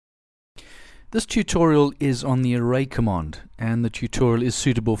This tutorial is on the array command, and the tutorial is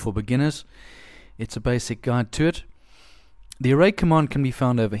suitable for beginners. It's a basic guide to it. The array command can be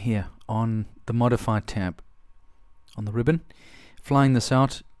found over here on the Modify tab on the ribbon. Flying this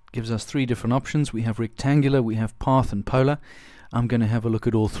out gives us three different options. We have rectangular, we have path and polar. I'm going to have a look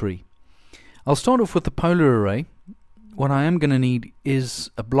at all three. I'll start off with the polar array. What I am going to need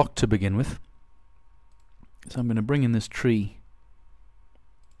is a block to begin with. So I'm going to bring in this tree,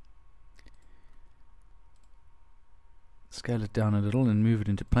 scale it down a little and move it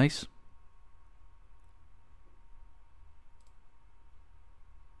into place.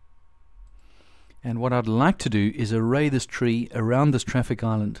 And what I'd like to do is array this tree around this traffic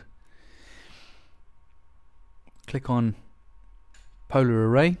island. Click on Polar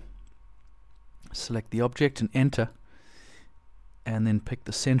Array, select the object and enter, and then pick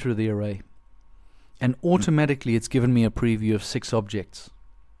the center of the array. And automatically it's given me a preview of 6 objects.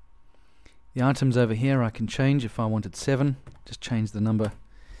 The items over here I can change. If I wanted 7, just change the number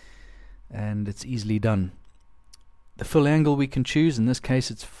and it's easily done. The fill angle we can choose. In this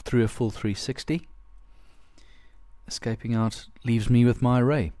case it's through a full 360. Escaping out leaves me with my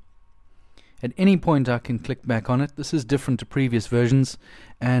array. At any point I can click back on it. This is different to previous versions,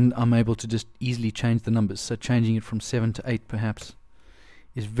 and I'm able to just easily change the numbers. So changing it from 7 to 8 perhaps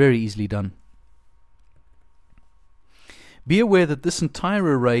is very easily done. Be aware that this entire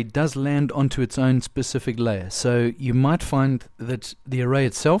array does land onto its own specific layer, so you might find that the array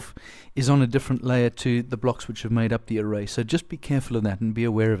itself is on a different layer to the blocks which have made up the array, so just be careful of that and be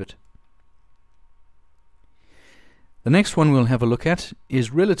aware of it. The next one we'll have a look at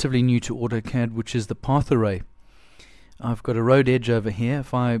is relatively new to AutoCAD, which is the path array. I've got a road edge over here.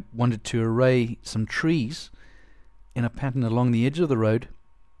 If I wanted to array some trees in a pattern along the edge of the road,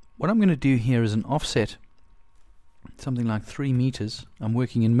 what I'm going to do here is an offset, something like 3 meters. I'm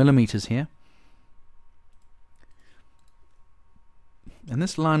working in millimeters here. And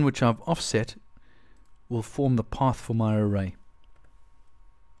this line which I've offset will form the path for my array.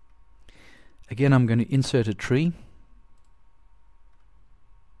 Again, I'm going to insert a tree.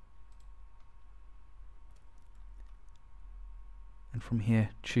 And from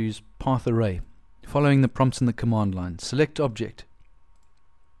here choose Path Array, following the prompts in the command line. Select Object,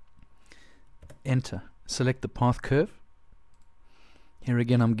 enter, select the path curve. Here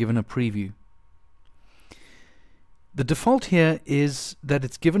again I'm given a preview. The default here is that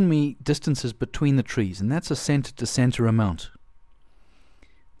it's given me distances between the trees, and that's a center to center amount.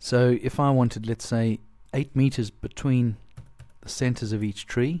 So if I wanted, let's say, 8 meters between the centers of each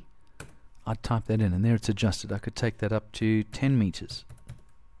tree, I'd type that in, and there it's adjusted. I could take that up to 10 meters.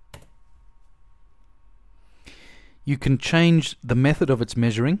 You can change the method of its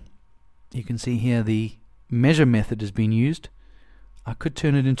measuring. You can see here the measure method has been used. I could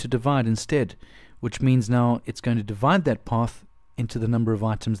turn it into divide instead, which means now it's going to divide that path into the number of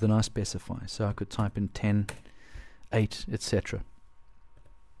items that I specify. So I could type in 10, 8, etc.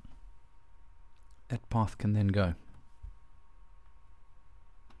 That path can then go.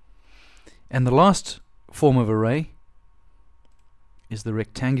 And the last form of array is the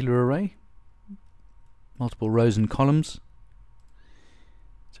rectangular array. Multiple rows and columns.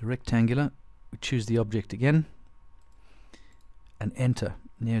 It's a rectangular. We choose the object again and enter.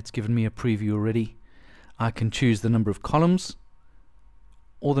 Now it's given me a preview already. I can choose the number of columns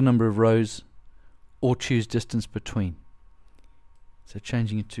or the number of rows, or choose distance between. So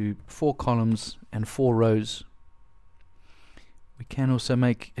changing it to 4 columns and 4 rows. We can also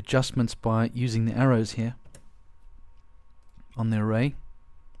make adjustments by using the arrows here on the array,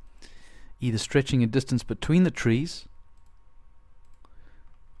 either stretching a distance between the trees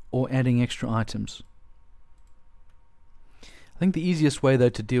or adding extra items. I think the easiest way though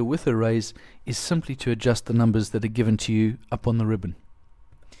to deal with arrays is simply to adjust the numbers that are given to you up on the ribbon.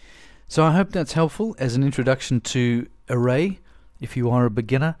 So I hope that's helpful as an introduction to array. If you are a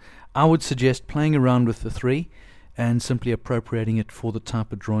beginner, I would suggest playing around with the 3 and simply appropriating it for the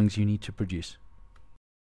type of drawings you need to produce.